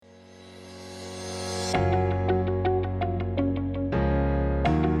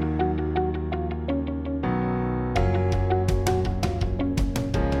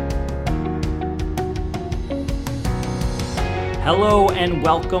Hello and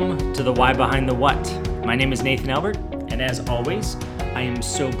welcome to the Why Behind the What. My name is Nathan Albert, and as always, I am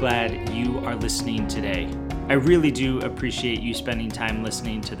so glad you are listening today. I really do appreciate you spending time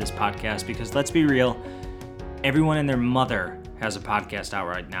listening to this podcast because let's be real, everyone and their mother has a podcast out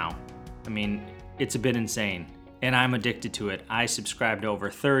right now. I mean, it's a bit insane, and I'm addicted to it. I subscribe to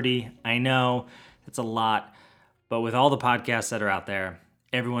over 30. I know that's a lot, but with all the podcasts that are out there,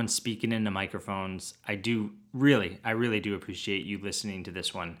 everyone's speaking into microphones. I really do appreciate you listening to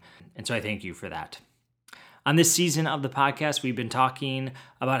this one, and so I thank you for that. On this season of the podcast, we've been talking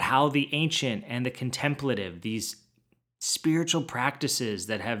about how the ancient and the contemplative, these spiritual practices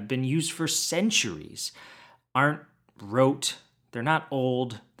that have been used for centuries, aren't rote, they're not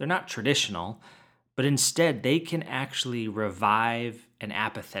old, they're not traditional, but instead they can actually revive an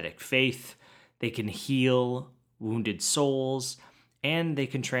apathetic faith, they can heal wounded souls, and they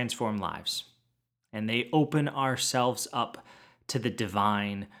can transform lives. And they open ourselves up to the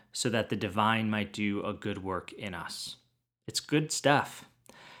divine so that the divine might do a good work in us. It's good stuff.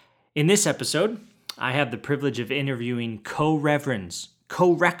 In this episode, I have the privilege of interviewing co-reverends,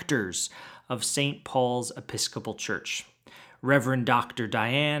 co-rectors of St. Paul's Episcopal Church, Reverend Dr.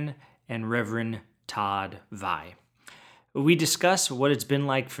 Diane and Reverend Todd Vi. We discuss what it's been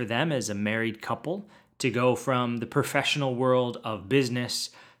like for them as a married couple to go from the professional world of business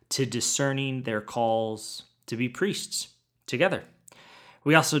to discerning their calls to be priests together.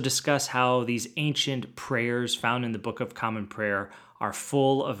 We also discuss how these ancient prayers found in the Book of Common Prayer are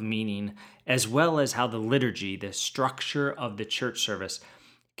full of meaning, as well as how the liturgy, the structure of the church service,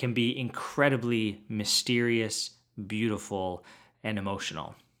 can be incredibly mysterious, beautiful, and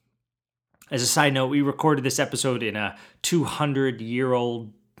emotional. As a side note, we recorded this episode in a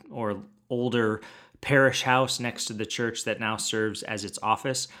 200-year-old or older parish house next to the church that now serves as its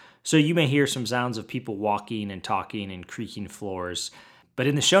office. So you may hear some sounds of people walking and talking and creaking floors. But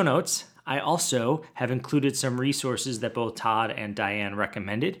in the show notes, I also have included some resources that both Todd and Diane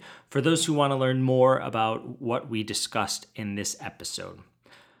recommended for those who want to learn more about what we discussed in this episode.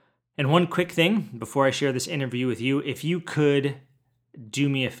 And one quick thing before I share this interview with you, if you could do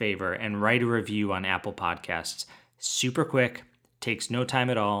me a favor and write a review on Apple Podcasts, super quick, takes no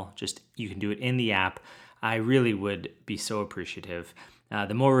time at all, just you can do it in the app. I really would be so appreciative.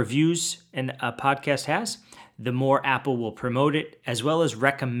 The more reviews a podcast has, the more Apple will promote it as well as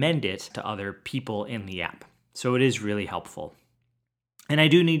recommend it to other people in the app. So it is really helpful. And I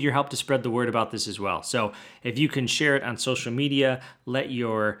do need your help to spread the word about this as well. So if you can share it on social media, let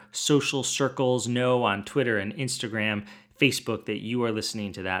your social circles know on Twitter and Instagram, Facebook that you are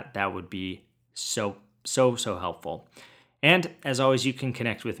listening to that would be so helpful. And as always, you can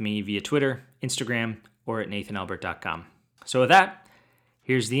connect with me via Twitter, Instagram, or at nathanalbert.com. So with that,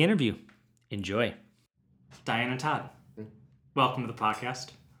 here's the interview. Enjoy. Diane and Todd, welcome to the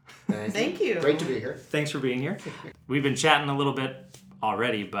podcast. Thank you. Great to be here. Thanks for being here. We've been chatting a little bit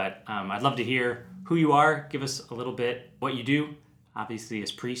already, but I'd love to hear who you are. Give us a little bit what you do, obviously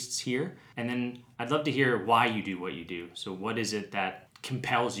as priests here. And then I'd love to hear why you do what you do. So what is it that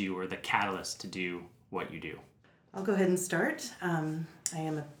compels you or the catalyst to do what you do? I'll go ahead and start. I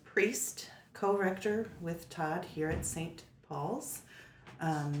am a priest, co-rector with Todd here at St. Paul's.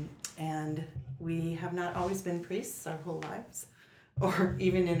 And we have not always been priests our whole lives, or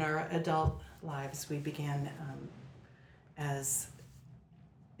even in our adult lives. We began as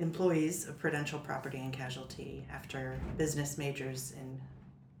employees of Prudential Property and Casualty after business majors in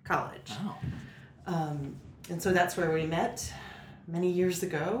college. Oh. And so that's where we met many years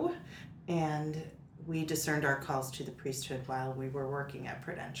ago, and we discerned our calls to the priesthood while we were working at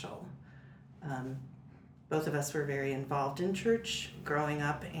Prudential. Both of us were very involved in church growing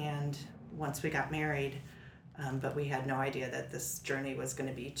up and once we got married, but we had no idea that this journey was going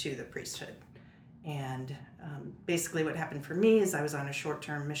to be to the priesthood. And basically what happened for me is I was on a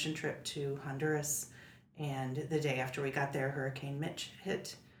short-term mission trip to Honduras, and the day after we got there, Hurricane Mitch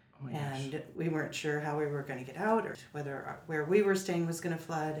hit. Oh my and gosh. We weren't sure how we were going to get out or whether where we were staying was going to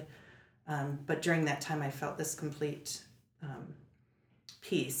flood. But during that time, I felt this complete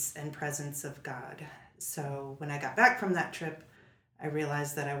peace and presence of God. So when I got back from that trip, I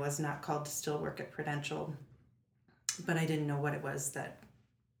realized that I was not called to still work at Prudential, but I didn't know what it was that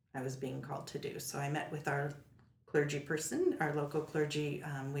I was being called to do. So I met with our clergy person, our local clergy.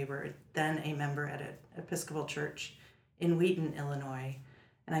 We were then a member at an Episcopal church in Wheaton, Illinois,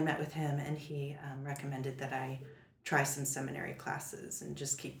 and I met with him, and he recommended that I try some seminary classes and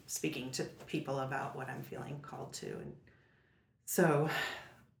just keep speaking to people about what I'm feeling called to. And so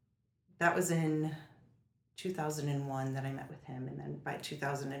that was in 2001 that I met with him, and then by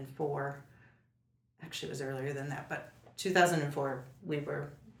 2004, actually it was earlier than that, but 2004, we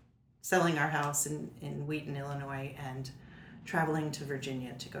were selling our house in Wheaton, Illinois, and traveling to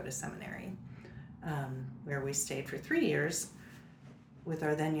Virginia to go to seminary, where we stayed for 3 years with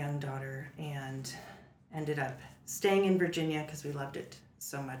our then young daughter, and ended up staying in Virginia because we loved it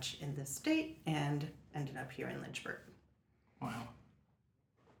so much in this state, and ended up here in Lynchburg. Wow.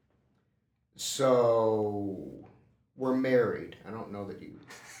 So we're married. I don't know that you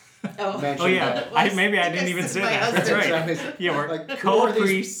mentioned Oh yeah, that. I didn't even say that. That's right. Yeah, we're Like,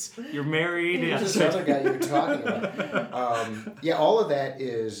 co-priests. You're married. Who's this other guy you were talking about? All of that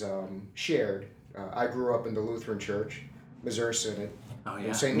is shared. I grew up in the Lutheran Church, Missouri Synod,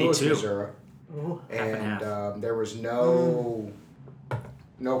 in St. Louis, too. Missouri, Ooh, and there was no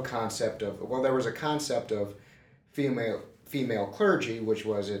concept of, well, there was a concept of female clergy, which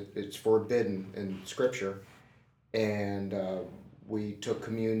was it's forbidden in Scripture, and we took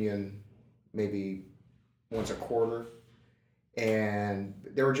communion maybe once a quarter, and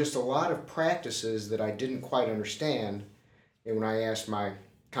there were just a lot of practices that I didn't quite understand. And when I asked my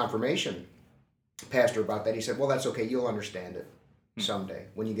confirmation pastor about that, he said, well, that's okay, you'll understand it someday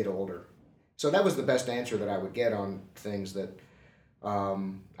when you get older. So that was the best answer that I would get on things that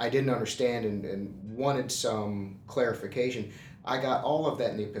I didn't understand and wanted some clarification. I got all of that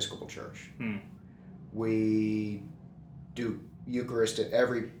in the Episcopal Church. We do Eucharist at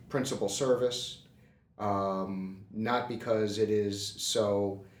every principal service, not because it is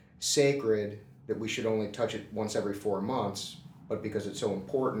so sacred that we should only touch it once every 4 months, but because it's so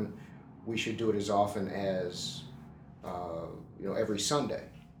important, we should do it as often as every Sunday,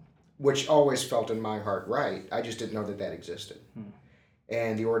 which always felt in my heart right. I just didn't know that existed.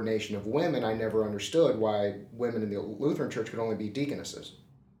 And the ordination of women, I never understood why women in the Lutheran Church could only be deaconesses,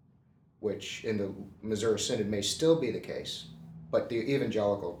 which in the Missouri Synod may still be the case. But the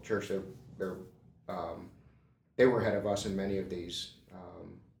Evangelical Church, they were ahead of us in many of these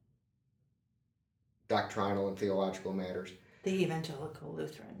doctrinal and theological matters. The Evangelical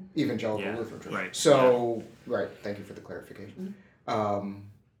Lutheran. Lutheran Church. Right. So, right, thank you for the clarification.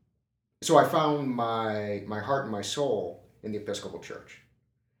 So I found my heart and my soul in the Episcopal Church,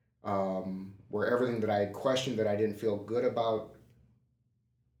 where everything that I had questioned, that I didn't feel good about,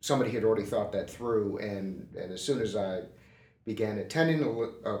 somebody had already thought that through, and as soon as I began attending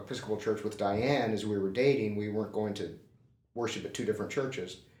the Episcopal Church with Diane as we were dating, we weren't going to worship at two different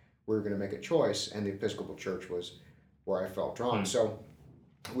churches. We were going to make a choice, and the Episcopal Church was where I felt drawn. So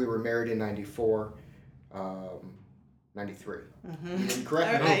we were married in 94, 93. You didn't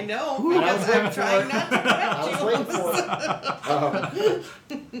correct me. I know, because I'm trying not to correct you. I was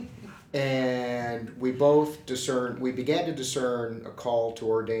waiting for it. And we both began to discern a call to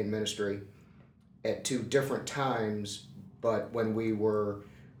ordained ministry at two different times, but when we were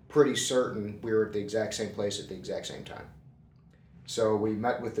pretty certain, we were at the exact same place at the exact same time. So we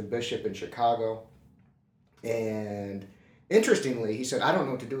met with the bishop in Chicago, and interestingly, he said, I don't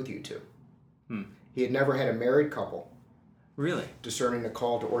know what to do with you two. He had never had a married couple really discerning a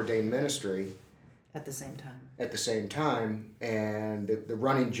call to ordained ministry at the same time, and the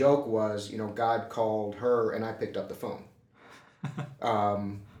running joke was, God called her and I picked up the phone.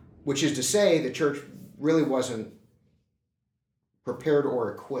 Which is to say, the church really wasn't prepared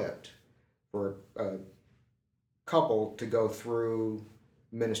or equipped for a couple to go through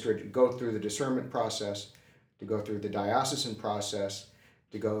ministry, to go through the discernment process, to go through the diocesan process,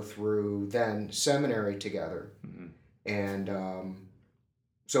 to go through then seminary together. And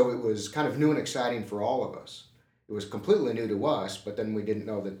so it was kind of new and exciting for all of us. It was completely new to us, but then we didn't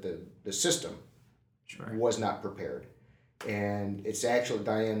know that the system was not prepared. And it's actually,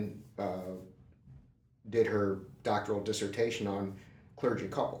 Diane did her doctoral dissertation on clergy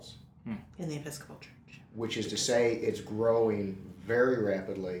couples. In the Episcopal Church. Which is to say, it's growing very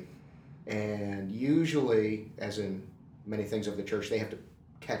rapidly. And usually, as in many things of the church, they have to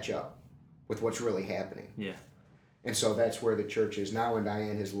catch up with what's really happening. Yeah. And so that's where the church is now, and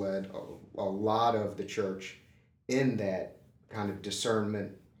Diane has led a lot of the church in that kind of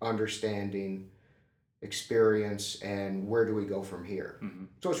discernment, understanding, experience, and where do we go from here.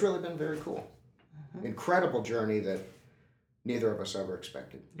 So it's really been very cool. Incredible journey that neither of us ever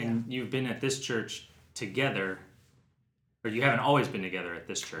expected. And you've been at this church together, or you haven't always been together at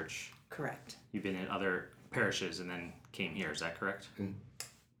this church. Correct. You've been in other parishes and then came here, is that correct?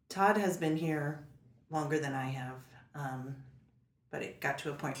 Todd has been here longer than I have, but it got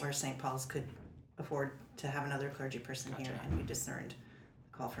to a point where St. Paul's could afford to have another clergy person here, and we discerned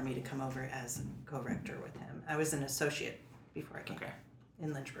a call for me to come over as co-rector with him. I was an associate before I came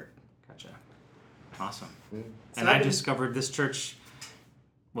in Lynchburg. Gotcha. Awesome. So And I discovered this church,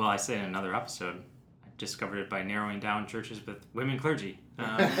 well, I say in another episode, I discovered it by narrowing down churches with women clergy.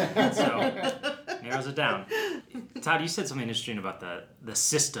 So narrows it down. Todd, you said something interesting about the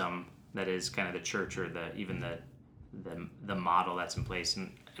system that is kind of the church, or the model that's in place.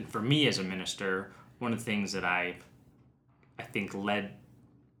 And for me as a minister, one of the things that I think led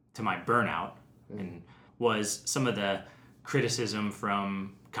to my burnout and was some of the criticism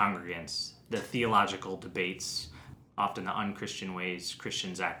from congregants, the theological debates, often the unchristian ways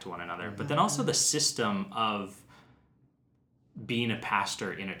Christians act to one another, but then also the system of being a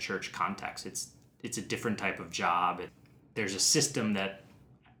pastor in a church context. It's a different type of job. There's a system that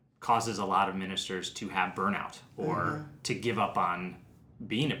causes a lot of ministers to have burnout or to give up on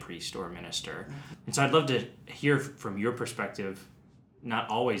being a priest or a minister. And so I'd love to hear from your perspective, not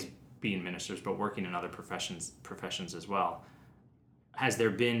always being ministers, but working in other professions as well. Has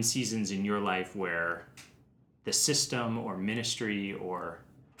there been seasons in your life where the system or ministry or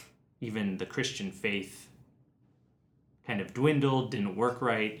even the Christian faith kind of dwindled, didn't work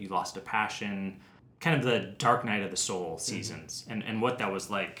right, you lost a passion, kind of the dark night of the soul seasons, and what that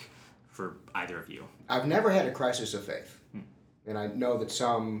was like for either of you? I've never had a crisis of faith. And I know that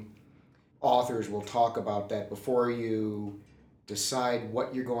some authors will talk about that before you decide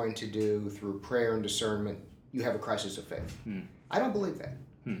what you're going to do through prayer and discernment, you have a crisis of faith. I don't believe that.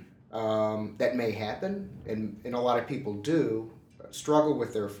 That may happen, and a lot of people do struggle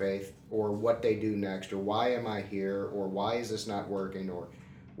with their faith or what they do next, or why am I here, or why is this not working, or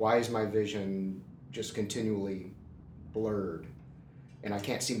why is my vision just continually blurred and I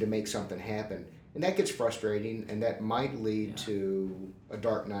can't seem to make something happen. And that gets frustrating, and that might lead to a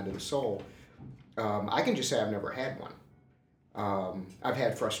dark night of the soul. I can just say I've never had one. I've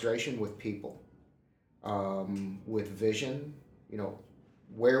had frustration with people, with vision,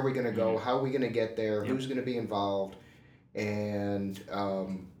 where are we going to go? How are we going to get there? Who's going to be involved? And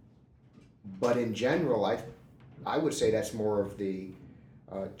but in general, I would say that's more of the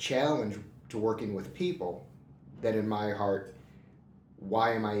challenge to working with people than in my heart,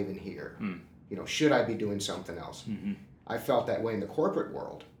 why am I even here? Should I be doing something else? I felt that way in the corporate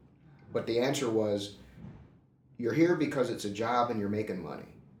world, but the answer was, you're here because it's a job and you're making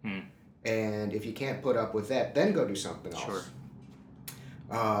money. And if you can't put up with that, then go do something else. Sure.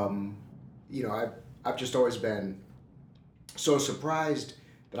 I've just always been so surprised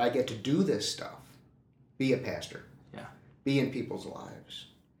that I get to do this stuff, be a pastor, be in people's lives,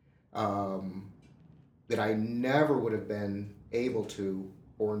 that I never would have been able to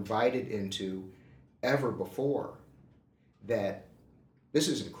or invited into ever before. That this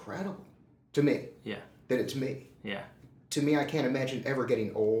is incredible to me. That it's me. To me, I can't imagine ever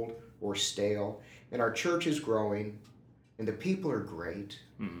getting old or stale. And our church is growing, and the people are great.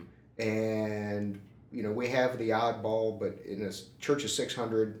 And we have the oddball, but in a church of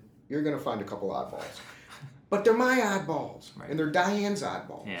 600, you're going to find a couple oddballs. But they're my oddballs, and they're Diane's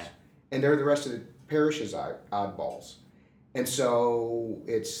oddballs, and they're the rest of the parish's oddballs. And so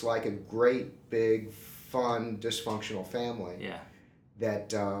it's like a great, big, fun, dysfunctional family.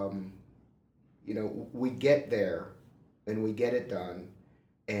 That we get there and we get it done,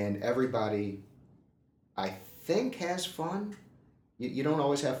 and everybody, I think, has fun. You don't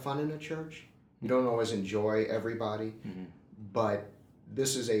always have fun in a church. You don't always enjoy everybody, but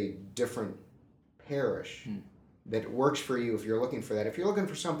this is a different parish that works for you if you're looking for that. If you're looking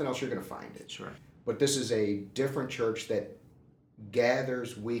for something else, you're going to find it. Sure. But this is a different church that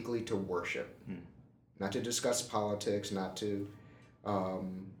gathers weekly to worship, not to discuss politics, not to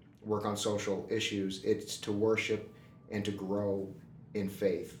work on social issues. It's to worship and to grow in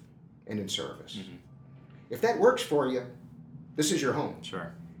faith and in service. If that works for you, this is your home.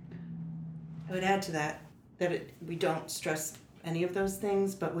 Sure. I would add to that we don't stress any of those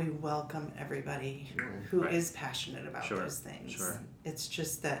things, but we welcome everybody who is passionate about those things. It's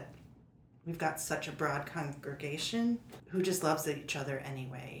just that we've got such a broad congregation who just loves each other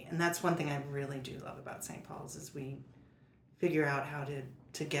anyway. And that's one thing I really do love about St. Paul's, is we figure out how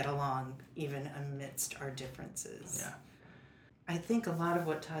to get along even amidst our differences. I think a lot of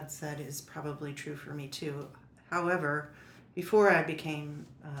what Todd said is probably true for me too. However, before I became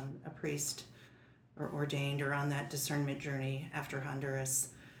a priest or ordained or on that discernment journey after Honduras,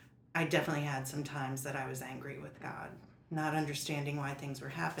 I definitely had some times that I was angry with God, not understanding why things were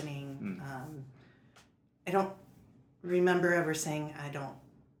happening. I don't remember ever saying I don't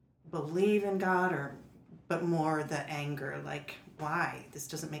believe in God, but more the anger, like, why? This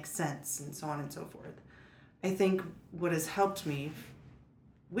doesn't make sense, and so on and so forth. I think what has helped me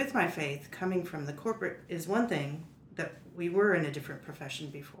with my faith coming from the corporate is one thing, that we were in a different profession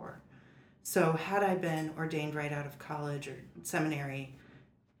before. So had I been ordained right out of college or seminary,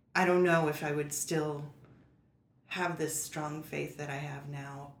 I don't know if I would still have this strong faith that I have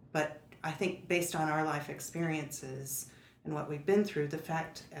now, but I think based on our life experiences and what we've been through, the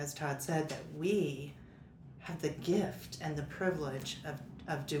fact, as Todd said, that we have the gift and the privilege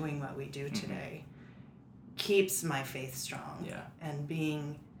of doing what we do today keeps my faith strong. Yeah. And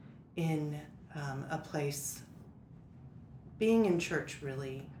being in a place, being in church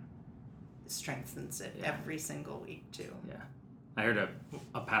really strengthens it every single week too. Yeah. I heard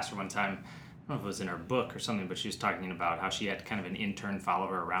a pastor one time, I don't know if it was in her book or something, but she was talking about how she had kind of an intern follow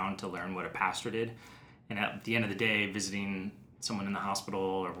her around to learn what a pastor did. And at the end of the day, visiting someone in the hospital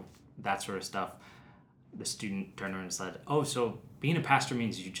or that sort of stuff, the student turned around and said, "Oh, so being a pastor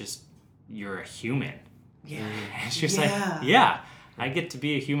means you're a human." Yeah. And she was like, "Yeah, I get to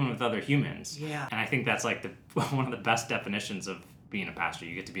be a human with other humans." Yeah. And I think that's like one of the best definitions of being a pastor.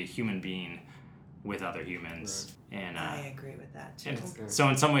 You get to be a human being with other humans. Right. And I agree with that too. And so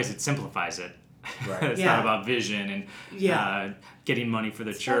in some ways it simplifies it. Right. It's not about vision and getting money for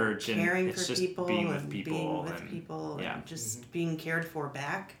the it's church, and caring it's for just people being with people, and just being cared for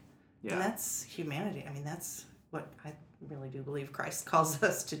back. Yeah. And that's humanity. I mean, that's what I really do believe Christ calls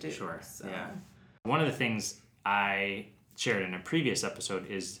us to do. Sure. So. Yeah. One of the things I shared in a previous episode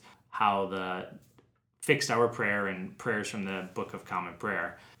is how the fixed hour prayer and prayers from the Book of Common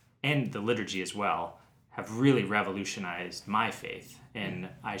Prayer and the liturgy as well have really revolutionized my faith. And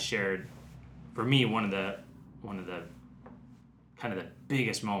I shared, for me, one of the kind of the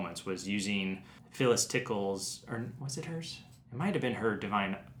biggest moments was using Phyllis Tickle's, or was it hers? It might have been her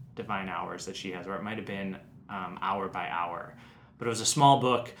divine hours that she has, or it might have been hour by hour. But it was a small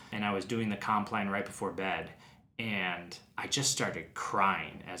book, and I was doing the compline right before bed, and I just started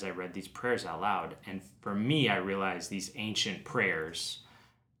crying as I read these prayers out loud. And for me, I realized these ancient prayers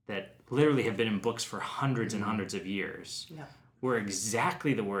that literally have been in books for hundreds and hundreds of years were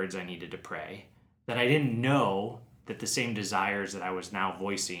exactly the words I needed to pray, that I didn't know that the same desires that I was now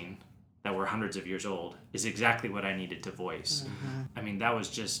voicing that were hundreds of years old is exactly what I needed to voice. I mean, that was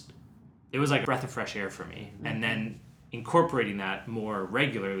just, it was like a breath of fresh air for me. And then incorporating that more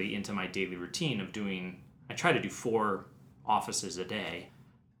regularly into my daily routine of doing, I try to do 4 offices a day,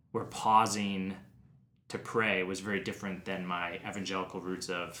 where pausing to pray was very different than my evangelical roots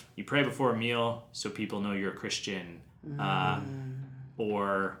of, you pray before a meal so people know you're a Christian,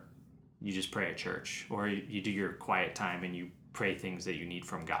 or you just pray at church, or you do your quiet time and you pray things that you need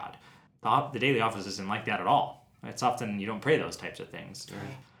from God. The daily office isn't like that at all. It's often you don't pray those types of things.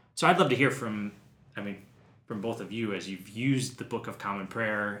 Right. So I'd love to hear from both of you as you've used the Book of Common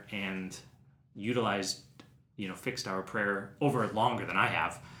Prayer and utilized, fixed hour prayer over longer than I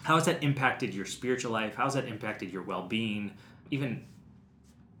have. How has that impacted your spiritual life? How has that impacted your well-being, even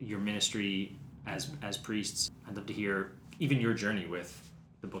your ministry as priests? I'd love to hear even your journey with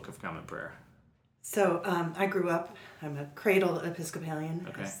the Book of Common Prayer. So I grew up, I'm a cradle Episcopalian,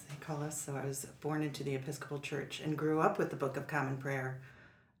 Okay. as they call us. So I was born into the Episcopal Church and grew up with the Book of Common Prayer.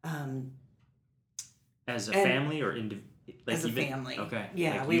 As a family or as a family. Okay.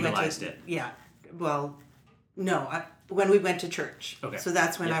 Yeah, like we utilized went to, it. Yeah. Well, no, when we went to church. Okay. So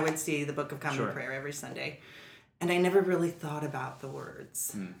that's when I would see the Book of Common Prayer every Sunday. And I never really thought about the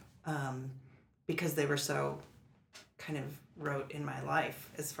words because they were so kind of wrote in my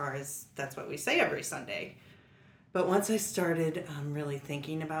life as far as that's what we say every Sunday. But once I started really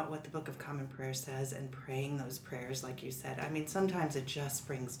thinking about what the Book of Common Prayer says and praying those prayers, like you said, I mean, sometimes it just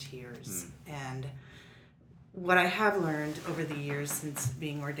brings tears. And what I have learned over the years since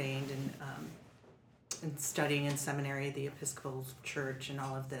being ordained and studying in seminary, the Episcopal Church and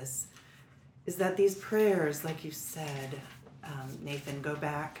all of this, is that these prayers, like you said, Nathan, go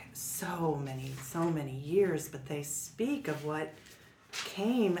back so many years, but they speak of what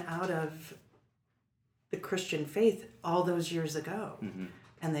came out of the Christian faith all those years ago.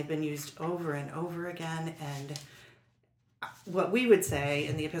 And they've been used over and over again. And what we would say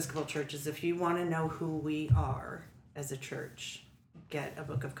in the Episcopal Church is, if you want to know who we are as a church, get a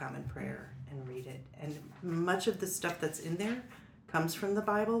Book of Common Prayer and read it. And much of the stuff that's in there comes from the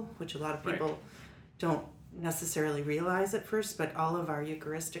Bible, which a lot of people don't necessarily realize at first, but all of our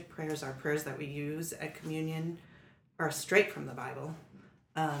Eucharistic prayers, our prayers that we use at communion, are straight from the Bible.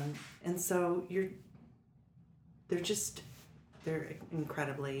 And so they're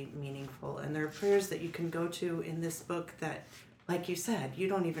incredibly meaningful. And there are prayers that you can go to in this book that, like you said, you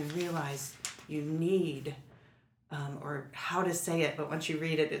don't even realize you need or how to say it, but once you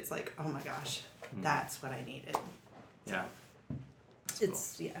read it, it's like, oh my gosh, that's what I needed. Yeah.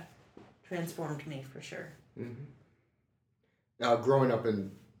 It's transformed me for sure. Now, growing up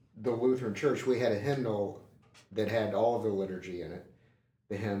in the Lutheran Church, we had a hymnal that had all of the liturgy in it.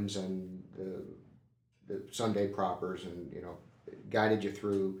 the hymns and the Sunday propers, and guided you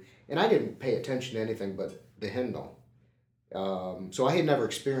through. And I didn't pay attention to anything but the hymnal. So I had never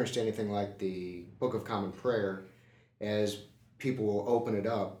experienced anything like the Book of Common Prayer, as people will open it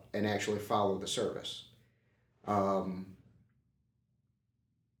up and actually follow the service. And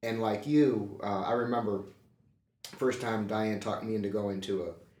like you, I remember first time Diane talked me into going to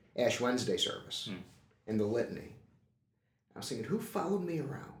a Ash Wednesday service in the litany. I was thinking, who followed me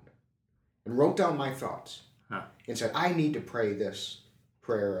around and wrote down my thoughts and said, I need to pray this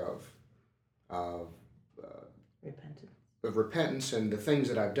prayer of repentance and the things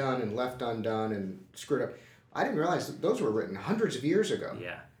that I've done and left undone and screwed up. I didn't realize that those were written hundreds of years ago.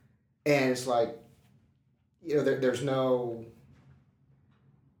 Yeah. And it's like, there's no...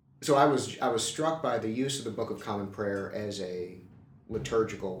 So I was struck by the use of the Book of Common Prayer as a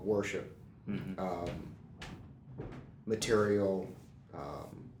liturgical worship material,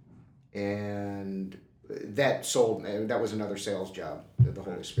 and that was another sales job, the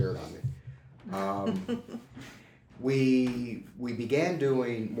Holy Spirit on me. We began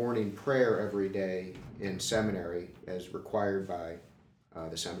doing morning prayer every day in seminary as required by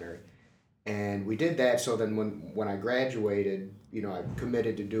the seminary. And we did that so then when I graduated, I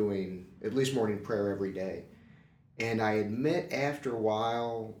committed to doing at least morning prayer every day. And I admit after a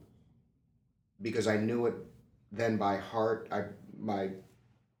while, because I knew it then by heart, I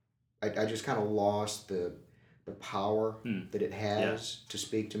just kind of lost the power that it has to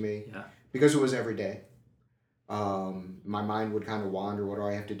speak to me because it was every day. My mind would kind of wander, what do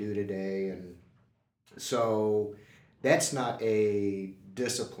I have to do today? And so that's not a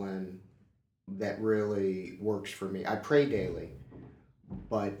discipline that really works for me. I pray daily,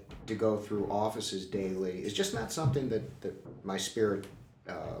 but to go through offices daily is just not something that my spirit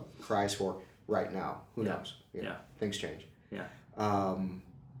cries for right now. Who knows? Things change. Yeah.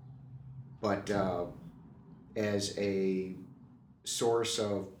 But as a source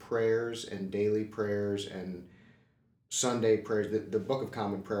of prayers and daily prayers and Sunday prayers, the Book of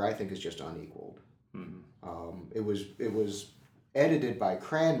Common Prayer I think is just unequaled. It was edited by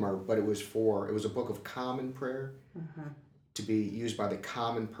Cranmer, but it was a book of common prayer to be used by the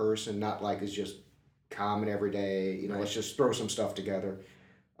common person, not like it's just common every day. Let's just throw some stuff together.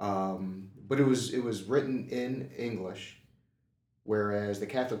 But it was written in English, whereas the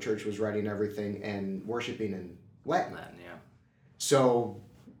Catholic Church was writing everything and worshiping in Latin. So,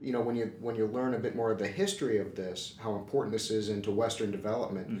 when you learn a bit more of the history of this, how important this is into Western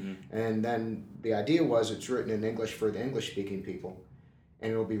development, and then the idea was it's written in English for the English-speaking people,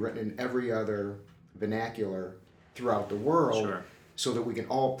 and it'll be written in every other vernacular throughout the world, so that we can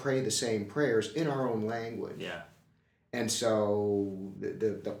all pray the same prayers in our own language. Yeah. And so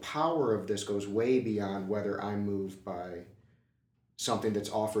the power of this goes way beyond whether I'm moved by something that's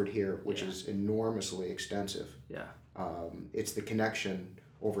offered here, which is enormously extensive. Yeah. It's the connection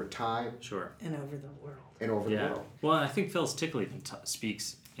over time. And over the world. And over the world. Well, I think Phyllis Tickle even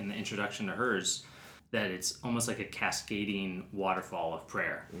speaks in the introduction to hers that it's almost like a cascading waterfall of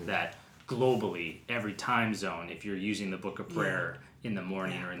prayer, that globally, every time zone, if you're using the Book of Prayer in the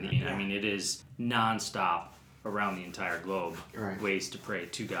morning or in the evening, I mean, it is nonstop around the entire globe, ways to pray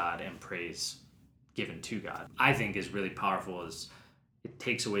to God and praise given to God. I think is really powerful is it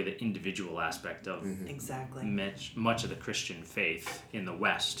takes away the individual aspect of much of the Christian faith in the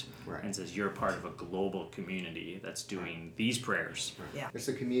West, and says you're part of a global community that's doing these prayers. It's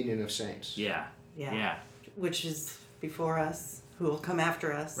the communion of saints. Yeah. Which is before us, who will come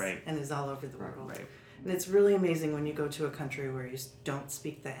after us, and is all over the world. And it's really amazing when you go to a country where you don't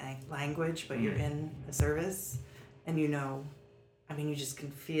speak the language, but you're in a service, and you just can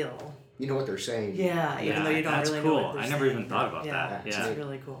feel. You know what they're saying. Even though you don't really know what they're saying. I never even thought about that. Yeah, it's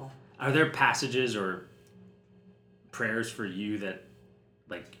really cool. Are there passages or prayers for you that,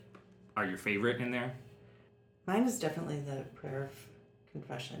 are your favorite in there? Mine is definitely the prayer of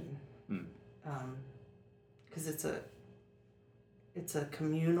confession. Because it's a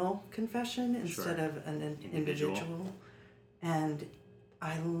communal confession instead of an individual. And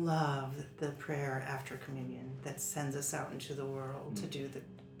I love the prayer after communion that sends us out into the world to do the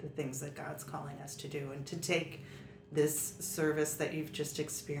things that God's calling us to do, and to take this service that you've just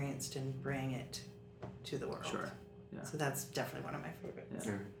experienced and bring it to the world. So that's definitely one of my favorites.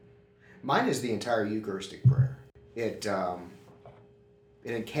 Mine is the entire Eucharistic prayer. It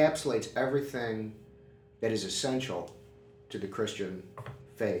encapsulates everything that is essential to the Christian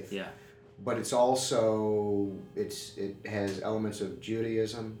faith. But it's also it has elements of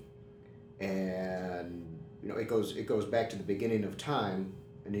Judaism, and it goes back to the beginning of time,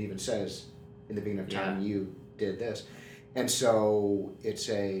 and it even says in the beginning of time you did this, And so it's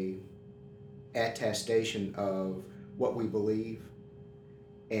a attestation of what we believe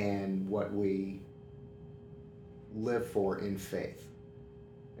and what we live for in faith.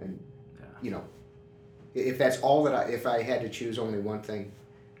 And, if that's all if I had to choose only one thing,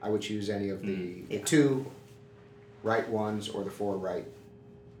 I would choose any of the 2 right ones or the 4 right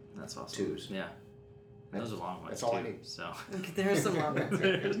That's awesome. 2s. Yeah. Those are long ones. That's all I need. So. There's some long ones.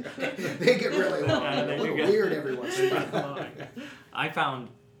 They get really long. A little weird every once in a while. I found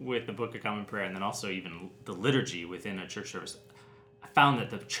with the Book of Common Prayer, and then also even the liturgy within a church service, I found that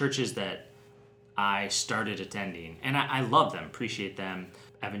the churches that I started attending, and I love them, appreciate them,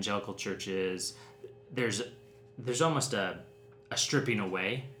 evangelical churches, there's almost a stripping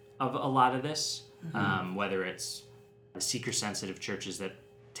away of a lot of this, whether it's the seeker-sensitive churches that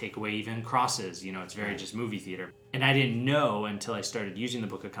take away even crosses, it's very just movie theater. And I didn't know until I started using the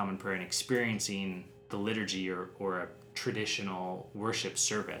Book of Common Prayer and experiencing the liturgy or a traditional worship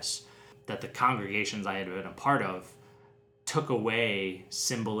service that the congregations I had been a part of took away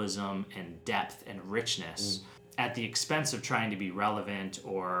symbolism and depth and richness at the expense of trying to be relevant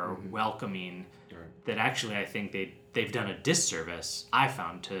or welcoming, that actually I think they've done a disservice, I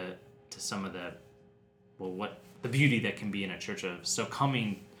found, to some of the beauty that can be in a church of. So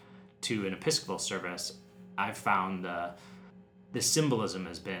coming to an Episcopal service, I've found the symbolism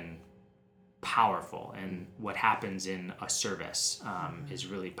has been powerful, and what happens in a service is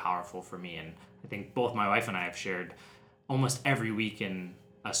really powerful for me. And I think both my wife and I have shared almost every week in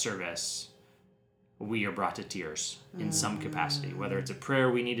a service, we are brought to tears in some capacity, whether it's a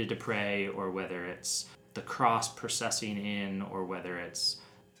prayer we needed to pray, or whether it's the cross processing in, or whether it's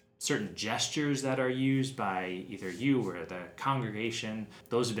certain gestures that are used by either you or the congregation.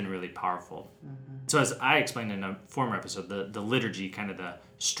 Those have been really powerful. So as I explained in a former episode, the liturgy, kind of the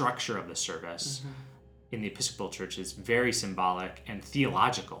structure of the service in the Episcopal Church, is very symbolic and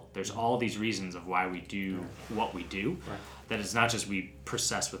theological. There's all these reasons of why we do what we do. Right. That it's not just we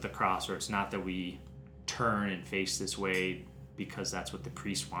process with the cross, or it's not that we turn and face this way because that's what the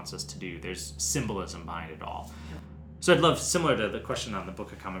priest wants us to do. There's symbolism behind it all. So I'd love, similar to the question on the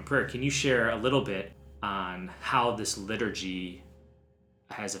Book of Common Prayer, can you share a little bit on how this liturgy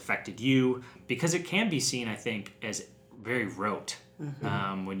has affected you? Because it can be seen, I think, as very rote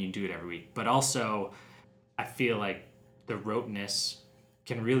when you do it every week. But also, I feel like the roteness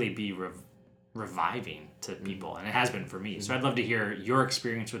can really be reviving to people, and it has been for me. So I'd love to hear your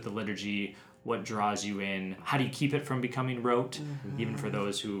experience with the liturgy, what draws you in, how do you keep it from becoming rote, even for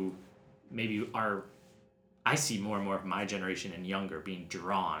those who maybe are... I see more and more of my generation and younger being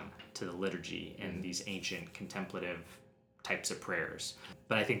drawn to the liturgy and these ancient contemplative types of prayers.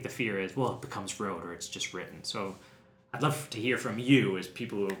 But I think the fear is, well, it becomes rote or it's just written. So I'd love to hear from you as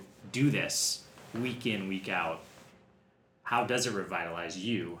people who do this week in, week out. How does it revitalize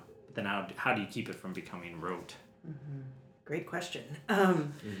you? But then how do you keep it from becoming rote? Great question.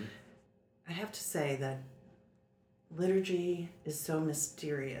 I have to say that liturgy is so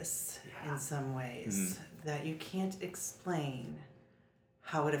mysterious in some ways that you can't explain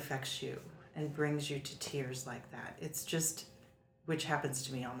how it affects you and brings you to tears like that. It's just, which happens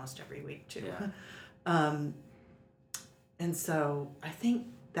to me almost every week too. And so I think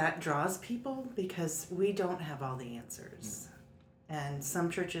that draws people because we don't have all the answers. And some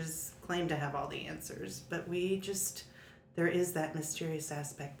churches claim to have all the answers, but there is that mysterious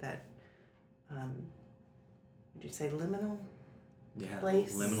aspect that, would you say liminal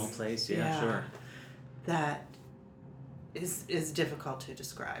place? Liminal place, sure. That is difficult to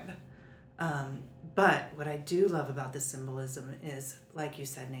describe. But what I do love about the symbolism is, like you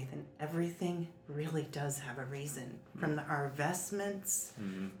said, Nathan, everything really does have a reason. From our vestments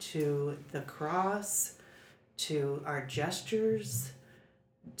to the cross to our gestures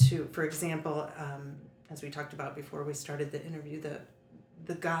to, for example, as we talked about before we started the interview,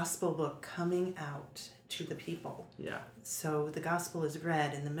 the gospel book coming out to the people. Yeah. So the gospel is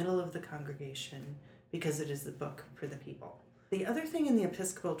read in the middle of the congregation because it is the book for the people. The other thing in the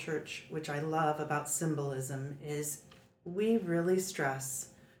Episcopal Church, which I love about symbolism, is we really stress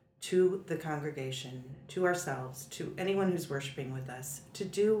to the congregation, to ourselves, to anyone who's worshiping with us, to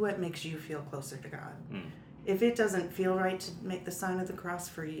do what makes you feel closer to God. If it doesn't feel right to make the sign of the cross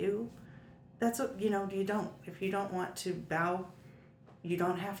for you, that's what, you don't. If you don't want to bow, you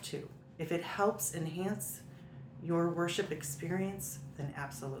don't have to. If it helps enhance your worship experience, then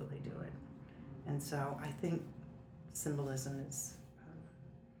absolutely do it. And so I think symbolism is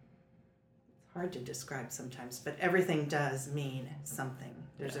it's hard to describe sometimes, but everything does mean something.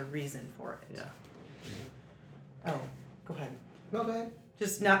 There's a reason for it. Yeah. Oh, go ahead. No, go ahead.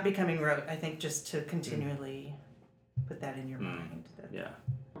 Just not becoming rote. I think just to continually put that in your mind. Yeah.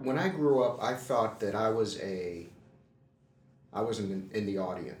 When I grew up, I thought that I was in the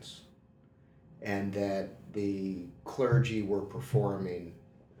audience, and that the clergy were performing,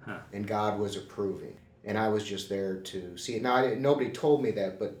 and God was approving, and I was just there to see it. Now, nobody told me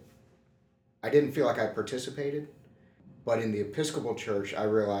that, but I didn't feel like I participated. But in the Episcopal Church, I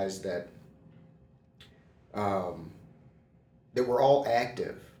realized that that we're all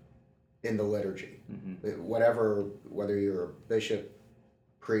active in the liturgy. Whether you're a bishop,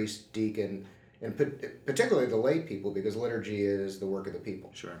 priest, deacon, and particularly the lay people, because liturgy is the work of the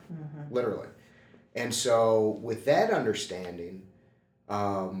people. Sure. Literally. And so with that understanding,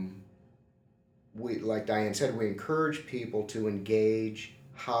 we, like Diane said, we encourage people to engage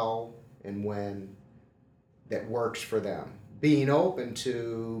how and when that works for them. Being open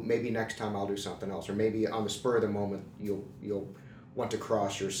to, maybe next time I'll do something else, or maybe on the spur of the moment you'll want to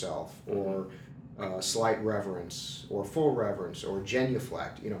cross yourself, or slight reverence, or full reverence, or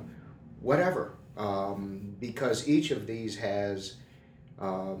genuflect, whatever. Because each of these has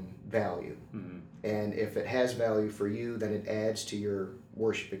value. And if it has value for you, then it adds to your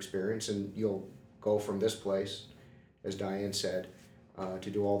worship experience, and you'll go from this place, as Diane said, to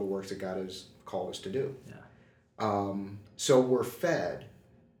do all the works that God has called us to do. So we're fed,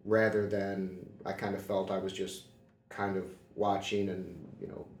 rather than I kind of felt I was just kind of watching and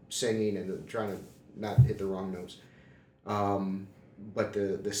singing and trying to not hit the wrong notes. But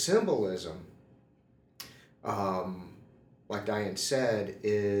the symbolism, like Diane said,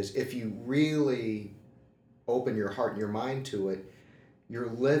 is if you really open your heart and your mind to it, you're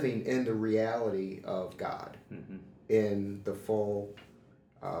living in the reality of God, in the full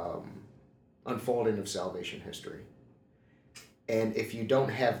unfolding of salvation history. And if you don't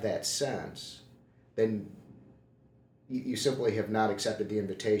have that sense, then you simply have not accepted the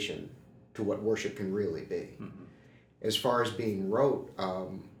invitation to what worship can really be. As far as being rote,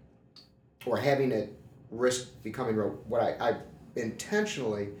 or having it risk becoming rote, what I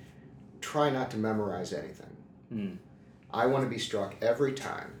intentionally try not to memorize anything. I want to be struck every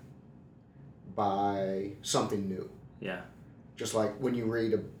time by something new. Just like when you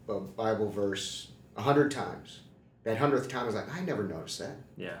read a Bible verse 100 times, that 100th time is like, I never noticed that.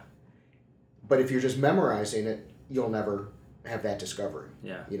 But if you're just memorizing it, you'll never have that discovery.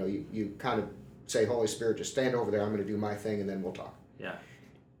 You kind of say, Holy Spirit, just stand over there, I'm going to do my thing, and then we'll talk.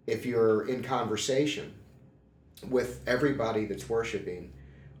 If you're in conversation with everybody that's worshiping,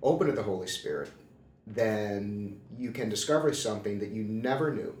 open to the Holy Spirit, then you can discover something that you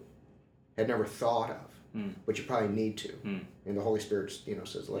never knew, had never thought of, but you probably need to. And the Holy Spirit,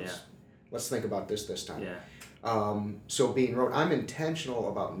 says, let's think about this time. So being rote, I'm intentional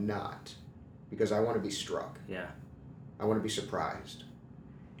about not, because I want to be struck. I want to be surprised.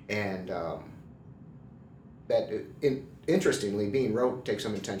 And interestingly, being rote takes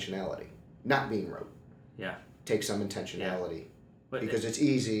some intentionality. Not being rote takes some intentionality, because it's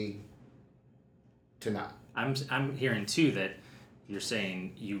easy to not. I'm hearing too that you're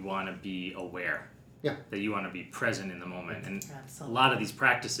saying you want to be aware. That you want to be present in the moment. And Absolutely. a lot of these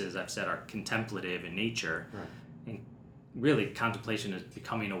practices, I've said, are contemplative in nature. And really, contemplation is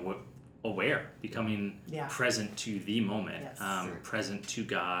becoming aware, becoming present to the moment, present to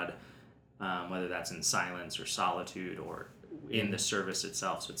God, whether that's in silence or solitude or in the service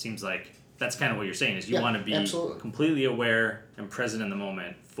itself. So it seems like that's kind of what you're saying, is you want to be completely aware and present in the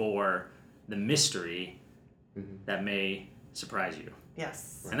moment for the mystery that may surprise you.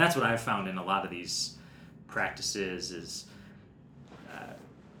 And that's what I've found in a lot of these practices is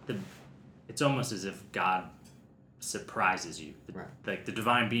it's almost as if God surprises you. Like the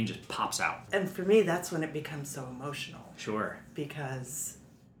divine being just pops out. And for me, that's when it becomes so emotional. Because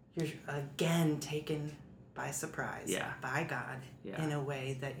you're again taken by surprise by God in a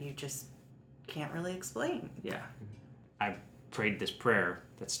way that you just can't really explain. I prayed this prayer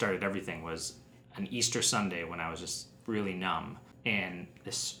that started everything. Was an Easter Sunday when I was just really numb. And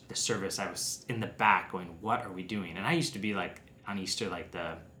the service, I was in the back going, what are we doing? And I used to be like, on Easter, like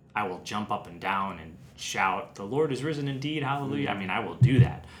I will jump up and down and shout, the Lord is risen indeed, hallelujah. I mean, I will do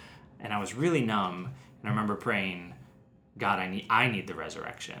that. And I was really numb. And I remember praying, God, I need the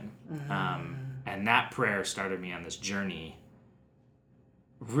resurrection. And that prayer started me on this journey,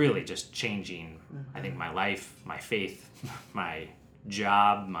 really just changing, I think, my life, my faith, my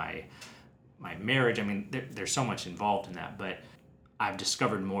job, my marriage. I mean, there's so much involved in that, but I've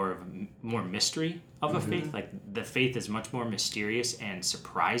discovered more mystery of a faith. Like the faith is much more mysterious and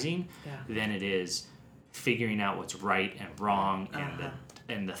surprising than it is figuring out what's right and wrong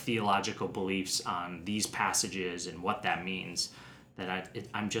and the theological beliefs on these passages and what that means. that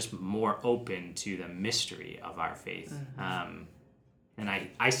I'm just more open to the mystery of our faith. And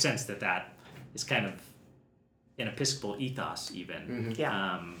I sense that is kind of an Episcopal ethos even.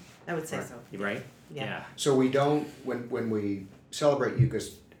 Yeah, I would say so. Right? Yeah. So we don't, when we celebrate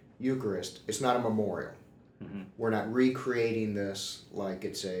Eucharist, it's not a memorial. We're not recreating this like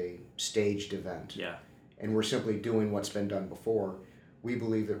it's a staged event. Yeah. And we're simply doing what's been done before. We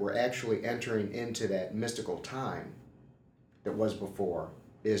believe that we're actually entering into that mystical time that was before,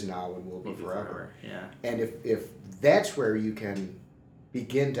 is now, and will be forever. Yeah. And if that's where you can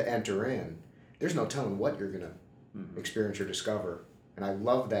begin to enter in, there's no telling what you're going to experience or discover. And I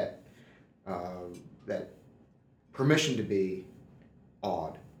love that that permission to be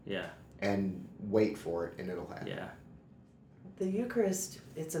awed. Yeah. And wait for it, and it'll happen. Yeah. The Eucharist,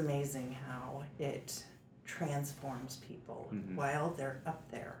 it's amazing how it transforms people while they're up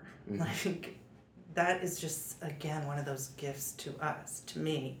there. Like, that is just, again, one of those gifts to us, to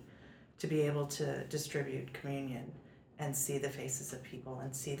me, to be able to distribute communion and see the faces of people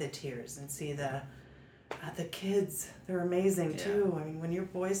and see the tears and see the kids. They're amazing too. I mean, when your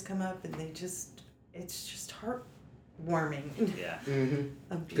boys come up and it's just heartwarming. Yeah.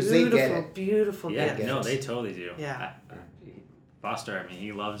 A they get it. beautiful Yeah, gift. no, they totally do. Yeah. Foster, I mean,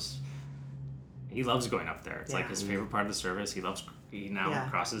 he loves going up there. It's like his favorite part of the service. He now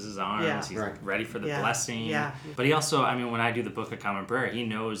crosses his arms. Yeah. He's ready for the blessing. Yeah. But he also, I mean, when I do the Book of Common Prayer, he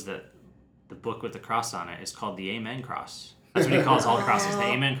knows that the book with the cross on it is called the Amen Cross. That's what he calls all the crosses, the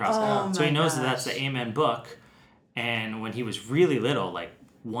Amen Cross. Oh, so he knows that that's the Amen book. And when he was really little, like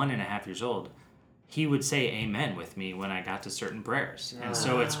 1.5 years old, he would say amen with me when I got to certain prayers. And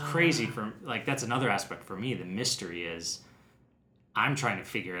so it's crazy that's another aspect for me. The mystery is I'm trying to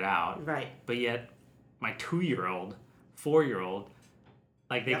figure it out. Right. But yet my 2-year-old, 4-year-old,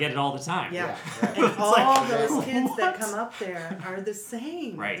 like they get it all the time. Yeah. Right. And all like, those kids what? that come up there are the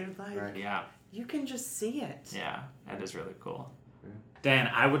same. Right. They're like, Yeah. you can just see it. Yeah. That is really cool.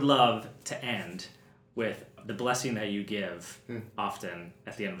 Dan, I would love to end with the blessing that you give often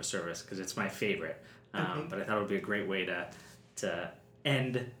at the end of a service, because it's my favorite. But I thought it would be a great way to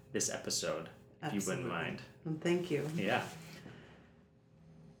end this episode, if you wouldn't mind. Well, thank you. Yeah.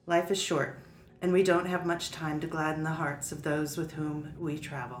 Life is short, and we don't have much time to gladden the hearts of those with whom we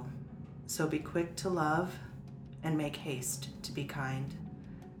travel. So be quick to love and make haste to be kind.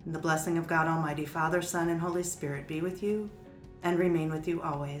 And the blessing of God Almighty, Father, Son, and Holy Spirit be with you and remain with you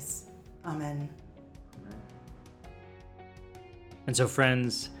always. Amen. And so,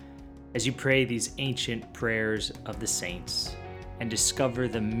 friends, as you pray these ancient prayers of the saints and discover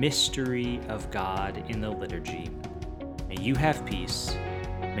the mystery of God in the liturgy, may you have peace,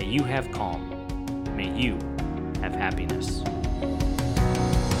 may you have calm, may you have happiness.